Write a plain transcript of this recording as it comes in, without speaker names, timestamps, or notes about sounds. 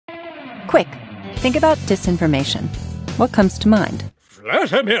Quick, think about disinformation. What comes to mind?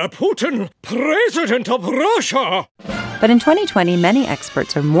 Vladimir Putin, President of Russia! But in 2020, many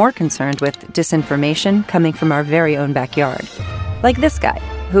experts are more concerned with disinformation coming from our very own backyard. Like this guy,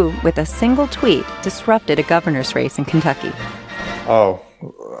 who, with a single tweet, disrupted a governor's race in Kentucky. Oh,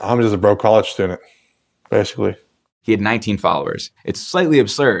 I'm just a broke college student, basically. He had 19 followers. It's slightly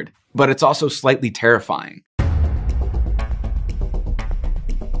absurd, but it's also slightly terrifying.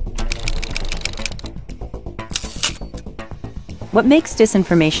 What makes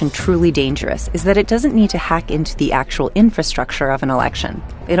disinformation truly dangerous is that it doesn't need to hack into the actual infrastructure of an election.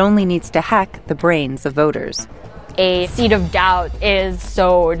 It only needs to hack the brains of voters. A seed of doubt is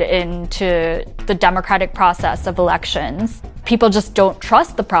sowed into the democratic process of elections. People just don't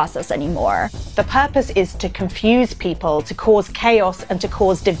trust the process anymore. The purpose is to confuse people, to cause chaos and to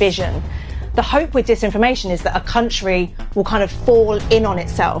cause division. The hope with disinformation is that a country will kind of fall in on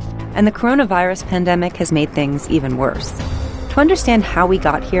itself. And the coronavirus pandemic has made things even worse. To understand how we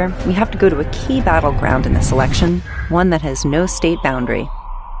got here, we have to go to a key battleground in this election, one that has no state boundary: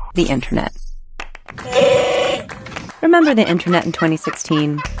 the internet. Remember the internet in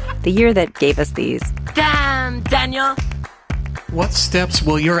 2016? The year that gave us these. Damn, Daniel! What steps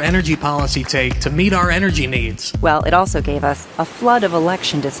will your energy policy take to meet our energy needs? Well, it also gave us a flood of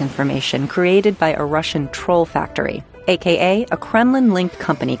election disinformation created by a Russian troll factory, aka a Kremlin-linked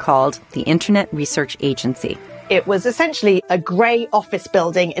company called the Internet Research Agency. It was essentially a grey office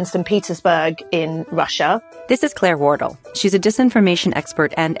building in St. Petersburg in Russia. This is Claire Wardle. She's a disinformation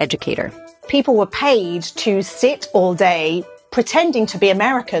expert and educator. People were paid to sit all day pretending to be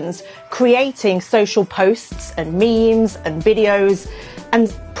Americans, creating social posts and memes and videos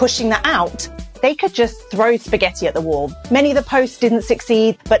and pushing that out. They could just throw spaghetti at the wall. Many of the posts didn't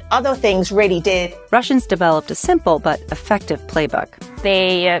succeed, but other things really did. Russians developed a simple but effective playbook.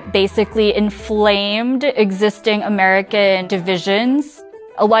 They basically inflamed existing American divisions.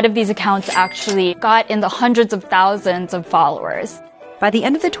 A lot of these accounts actually got in the hundreds of thousands of followers. By the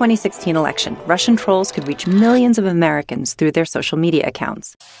end of the 2016 election, Russian trolls could reach millions of Americans through their social media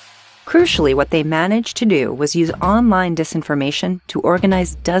accounts. Crucially, what they managed to do was use online disinformation to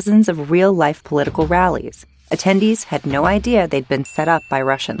organize dozens of real-life political rallies. Attendees had no idea they'd been set up by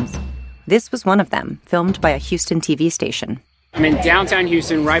Russians. This was one of them, filmed by a Houston TV station. I'm in downtown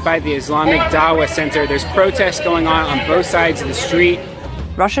Houston, right by the Islamic Dawah Center. There's protests going on both sides of the street.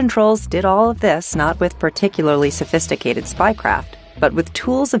 Russian trolls did all of this not with particularly sophisticated spycraft, but with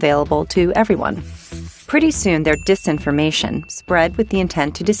tools available to everyone. Pretty soon, their disinformation, spread with the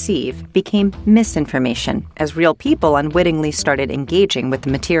intent to deceive, became misinformation, as real people unwittingly started engaging with the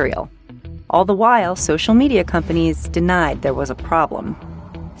material. All the while, social media companies denied there was a problem.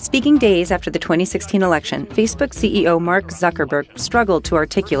 Speaking days after the 2016 election, Facebook CEO Mark Zuckerberg struggled to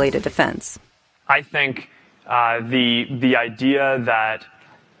articulate a defense. I think the idea that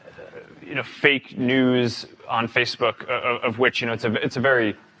fake news on Facebook, of which it's a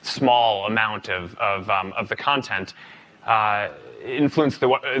very small amount of the content, influence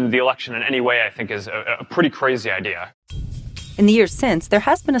the election in any way, I think is a pretty crazy idea. In the years since, there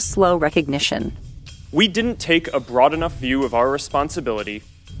has been a slow recognition. We didn't take a broad enough view of our responsibility,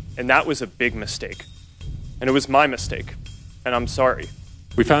 and that was a big mistake. And it was my mistake, and I'm sorry.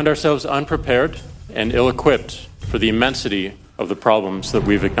 We found ourselves unprepared and ill-equipped for the immensity of the problems that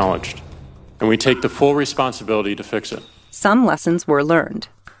we've acknowledged, and we take the full responsibility to fix it. Some lessons were learned.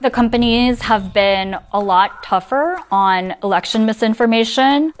 The companies have been a lot tougher on election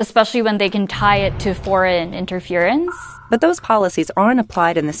misinformation, especially when they can tie it to foreign interference. But those policies aren't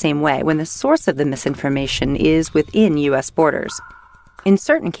applied in the same way when the source of the misinformation is within U.S. borders. In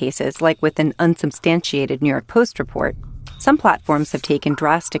certain cases, like with an unsubstantiated New York Post report, some platforms have taken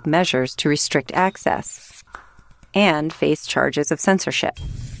drastic measures to restrict access and face charges of censorship.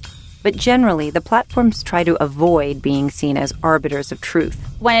 But generally, the platforms try to avoid being seen as arbiters of truth.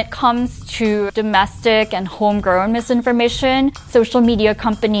 When it comes to domestic and homegrown misinformation, social media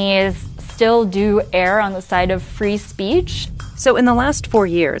companies still do err on the side of free speech. So in the last 4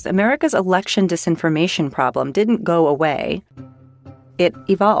 years, America's election disinformation problem didn't go away. It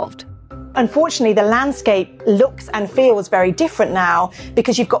evolved. Unfortunately, the landscape looks and feels very different now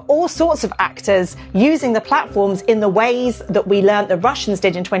because you've got all sorts of actors using the platforms in the ways that we learned the Russians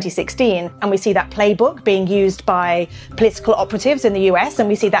did in 2016. And we see that playbook being used by political operatives in the US, and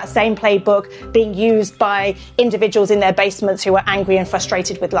we see that same playbook being used by individuals in their basements who are angry and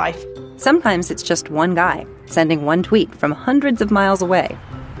frustrated with life. Sometimes it's just one guy sending one tweet from hundreds of miles away.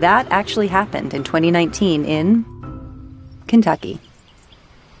 That actually happened in 2019 in Kentucky.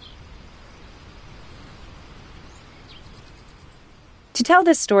 To To tell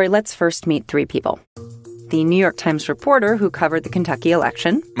this story, let's first meet three people. The New York Times reporter who covered the Kentucky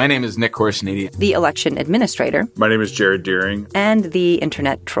election. My name is Nick Corsnady. The election administrator. My name is Jared Deering. And the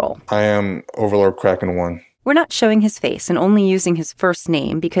internet troll. I am Overlord Kraken 1. We're not showing his face and only using his first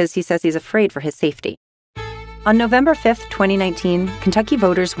name because he says he's afraid for his safety. On November 5th, 2019, Kentucky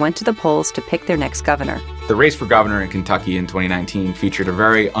voters went to the polls to pick their next governor. The race for governor in Kentucky in 2019 featured a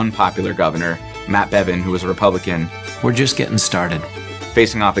very unpopular governor, Matt Bevin, who was a Republican. We're just getting started.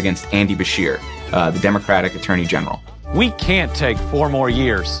 Facing off against Andy Beshear, the Democratic Attorney General. We can't take 4 more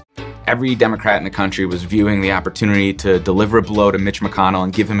years. Every Democrat in the country was viewing the opportunity to deliver a blow to Mitch McConnell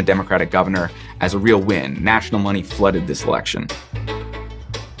and give him a Democratic governor as a real win. National money flooded this election.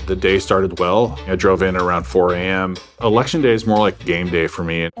 The day started well. I drove in around 4 a.m. Election day is more like game day for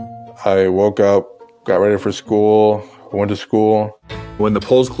me. I woke up, got ready for school, went to school. When the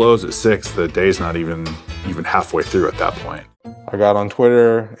polls close at 6, the day's not even halfway through at that point. I got on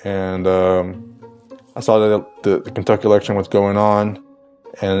Twitter and I saw that the Kentucky election was going on,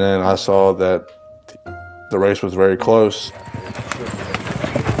 and then I saw that the race was very close.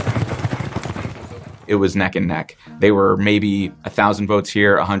 It was neck and neck. They were maybe 1,000 votes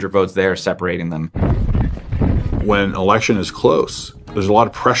here, 100 votes there, separating them. When election is close, there's a lot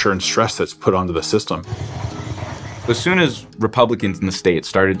of pressure and stress that's put onto the system. As soon as Republicans in the state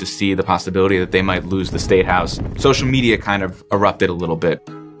started to see the possibility that they might lose the state house, social media kind of erupted a little bit.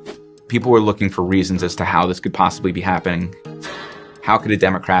 People were looking for reasons as to how this could possibly be happening. How could a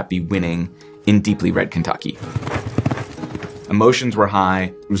Democrat be winning in deeply red Kentucky? Emotions were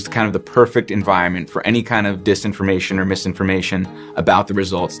high. It was kind of the perfect environment for any kind of disinformation or misinformation about the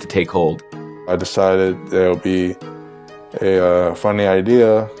results to take hold. I decided it would be a funny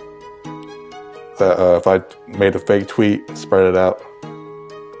idea that if I made a fake tweet, spread it out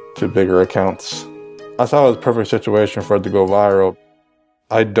to bigger accounts. I saw it was a perfect situation for it to go viral.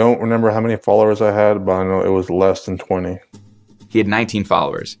 I don't remember how many followers I had, but I know it was less than 20. He had 19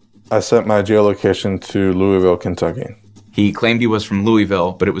 followers. I sent my geolocation to Louisville, Kentucky. He claimed he was from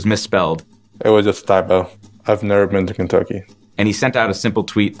Louisville, but it was misspelled. It was just a typo. I've never been to Kentucky. And he sent out a simple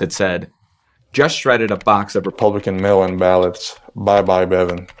tweet that said, "Just shredded a box of Republican mail-in ballots. Bye-bye,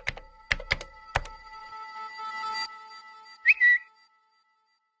 Bevin."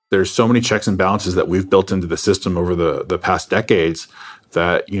 There's so many checks and balances that we've built into the system over the past decades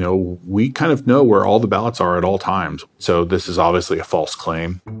that, we kind of know where all the ballots are at all times. So this is obviously a false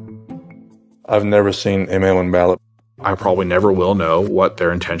claim. I've never seen a mail-in ballot. I probably never will know what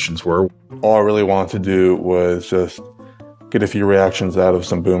their intentions were. All I really wanted to do was just get a few reactions out of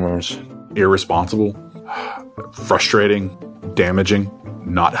some boomers. Irresponsible, frustrating, damaging,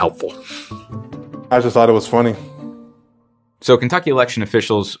 not helpful. I just thought it was funny. So Kentucky election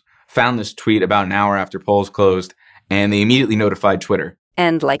officials found this tweet about an hour after polls closed, and they immediately notified Twitter.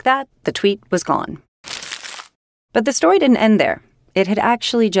 And like that, the tweet was gone. But the story didn't end there. It had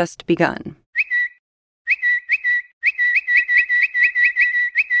actually just begun.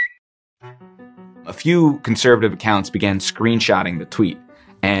 A few conservative accounts began screenshotting the tweet.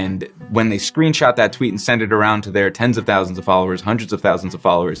 And when they screenshot that tweet and send it around to their tens of thousands of followers, hundreds of thousands of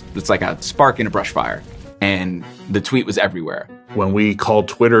followers, it's like a spark in a brush fire. And the tweet was everywhere. When we called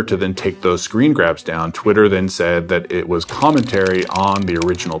Twitter to then take those screen grabs down, Twitter then said that it was commentary on the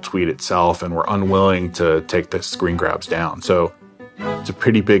original tweet itself and were unwilling to take the screen grabs down. So it's a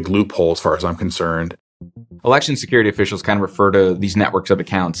pretty big loophole as far as I'm concerned. Election security officials kind of refer to these networks of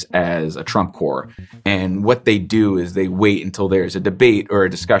accounts as a Trump corps. And what they do is they wait until there's a debate or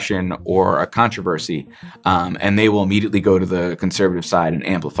a discussion or a controversy, and they will immediately go to the conservative side and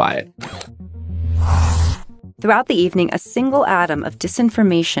amplify it. Throughout the evening, a single atom of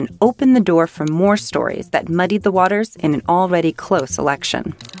disinformation opened the door for more stories that muddied the waters in an already close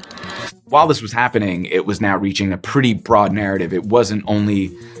election. While this was happening, it was now reaching a pretty broad narrative. It wasn't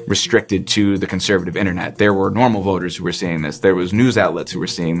only restricted to the conservative internet. There were normal voters who were seeing this. There was news outlets who were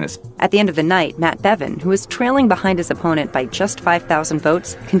seeing this. At the end of the night, Matt Bevin, who was trailing behind his opponent by just 5,000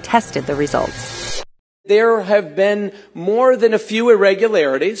 votes, contested the results. There have been more than a few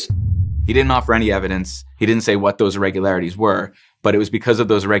irregularities. He didn't offer any evidence. He didn't say what those irregularities were, but it was because of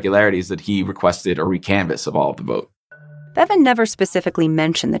those irregularities that he requested a recanvass of all of the vote. Bevin never specifically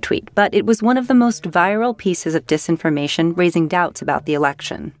mentioned the tweet, but it was one of the most viral pieces of disinformation raising doubts about the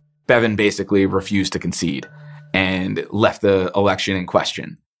election. Bevin basically refused to concede and left the election in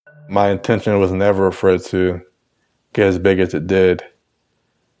question. My intention was never for it to get as big as it did,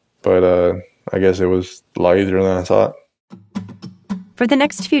 but I guess it was a lot easier than I thought. For the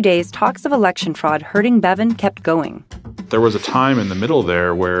next few days, talks of election fraud hurting Bevin kept going. There was a time in the middle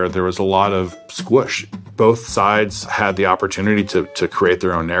there where there was a lot of squish. Both sides had the opportunity to create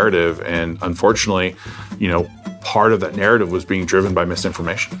their own narrative, and unfortunately, part of that narrative was being driven by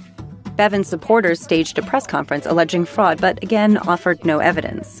misinformation. Bevin's supporters staged a press conference alleging fraud, but again offered no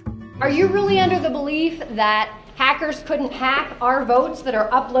evidence. Are you really under the belief that hackers couldn't hack our votes that are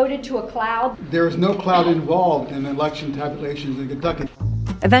uploaded to a cloud? There is no cloud involved in election tabulations in Kentucky.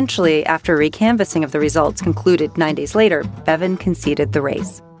 Eventually, after recanvassing of the results concluded 9 days later, Bevin conceded the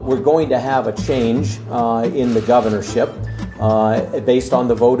race. We're going to have a change in the governorship based on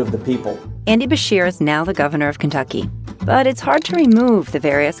the vote of the people. Andy Beshear is now the governor of Kentucky. But it's hard to remove the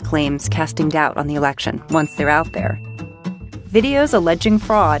various claims casting doubt on the election once they're out there. Videos alleging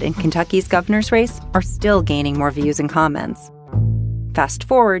fraud in Kentucky's governor's race are still gaining more views and comments. Fast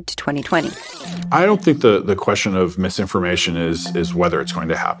forward to 2020. I don't think the question of misinformation is whether it's going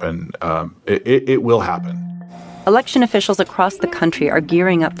to happen. It will happen. Election officials across the country are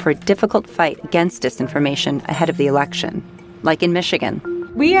gearing up for a difficult fight against disinformation ahead of the election, like in Michigan.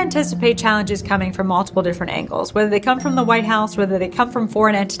 We anticipate challenges coming from multiple different angles, whether they come from the White House, whether they come from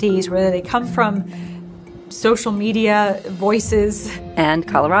foreign entities, whether they come from social media voices. And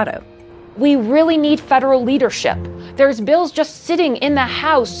Colorado. We really need federal leadership. There's bills just sitting in the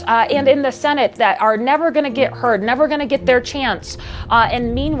House and in the Senate that are never going to get heard, never going to get their chance.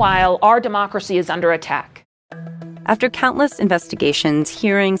 And meanwhile, our democracy is under attack. After countless investigations,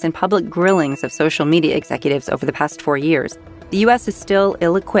 hearings, and public grillings of social media executives over the past 4 years, the U.S. is still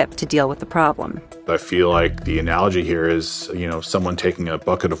ill-equipped to deal with the problem. I feel like the analogy here is, someone taking a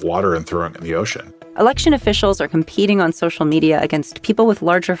bucket of water and throwing it in the ocean. Election officials are competing on social media against people with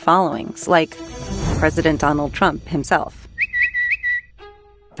larger followings, like President Donald Trump himself.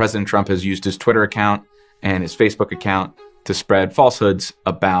 President Trump has used his Twitter account and his Facebook account to spread falsehoods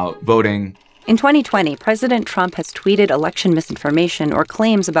about voting. In 2020, President Trump has tweeted election misinformation or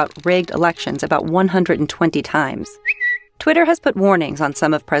claims about rigged elections about 120 times. Twitter has put warnings on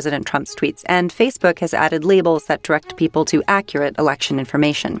some of President Trump's tweets, and Facebook has added labels that direct people to accurate election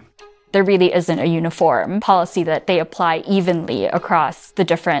information. There really isn't a uniform policy that they apply evenly across the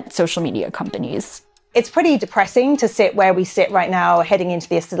different social media companies. It's pretty depressing to sit where we sit right now heading into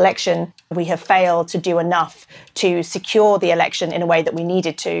this election. We have failed to do enough to secure the election in a way that we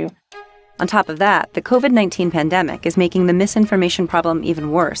needed to. On top of that, the COVID-19 pandemic is making the misinformation problem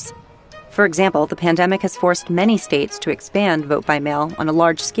even worse. For example, the pandemic has forced many states to expand vote by mail on a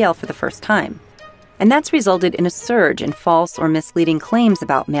large scale for the first time. And that's resulted in a surge in false or misleading claims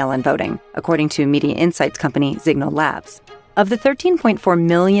about mail-in voting, according to media insights company Signal Labs. Of the 13.4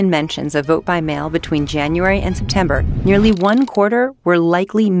 million mentions of vote by mail between January and September, nearly 1/4 were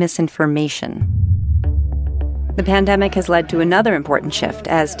likely misinformation. The pandemic has led to another important shift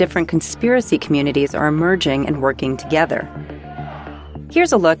as different conspiracy communities are emerging and working together.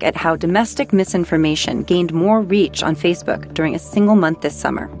 Here's a look at how domestic misinformation gained more reach on Facebook during a single month this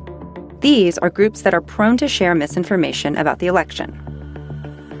summer. These are groups that are prone to share misinformation about the election.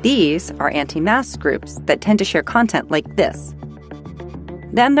 These are anti-mask groups that tend to share content like this.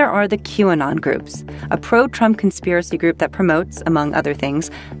 Then there are the QAnon groups, a pro-Trump conspiracy group that promotes, among other things,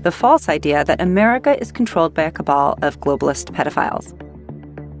 the false idea that America is controlled by a cabal of globalist pedophiles.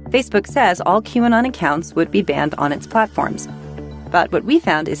 Facebook says all QAnon accounts would be banned on its platforms. But what we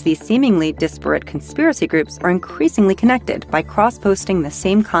found is these seemingly disparate conspiracy groups are increasingly connected by cross-posting the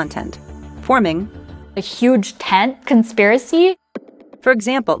same content, forming a huge tent conspiracy. For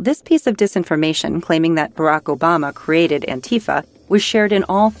example, this piece of disinformation claiming that Barack Obama created Antifa was shared in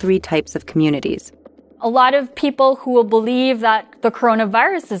all 3 types of communities. A lot of people who will believe that the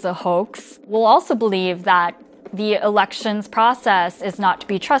coronavirus is a hoax will also believe that the elections process is not to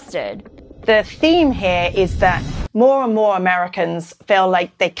be trusted. The theme here is that more and more Americans feel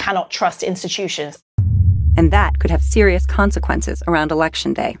like they cannot trust institutions. And that could have serious consequences around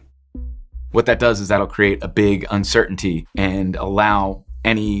Election Day. What that does is that'll create a big uncertainty and allow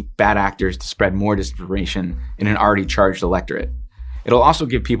any bad actors to spread more disinformation in an already charged electorate. It'll also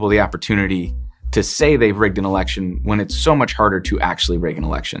give people the opportunity to say they've rigged an election when it's so much harder to actually rig an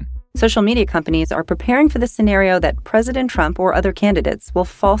election. Social media companies are preparing for the scenario that President Trump or other candidates will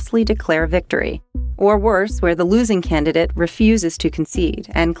falsely declare victory. Or worse, where the losing candidate refuses to concede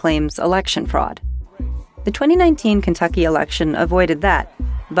and claims election fraud. The 2019 Kentucky election avoided that,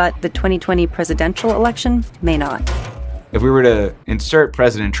 but the 2020 presidential election may not. If we were to insert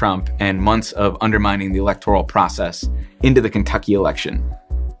President Trump and months of undermining the electoral process into the Kentucky election,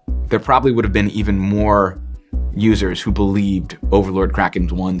 there probably would have been even more users who believed Overlord Kraken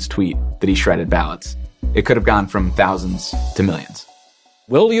 1's tweet that he shredded ballots. It could have gone from thousands to millions.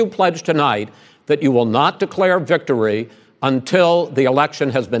 Will you pledge tonight that you will not declare victory until the election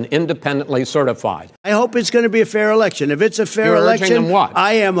has been independently certified? I hope it's going to be a fair election. If it's a fair You're urging election, them what?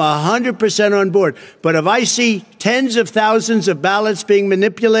 I am 100% on board. But if I see tens of thousands of ballots being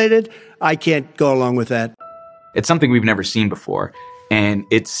manipulated, I can't go along with that. It's something we've never seen before, and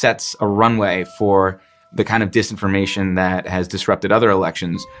it sets a runway for the kind of disinformation that has disrupted other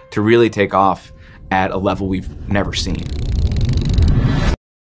elections to really take off at a level we've never seen.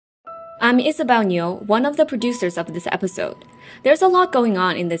 I'm Isabel Neo, one of the producers of this episode. There's a lot going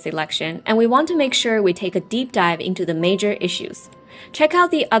on in this election, and we want to make sure we take a deep dive into the major issues. Check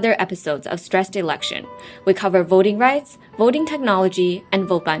out the other episodes of Stressed Election. We cover voting rights, voting technology, and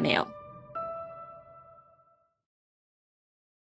vote by mail.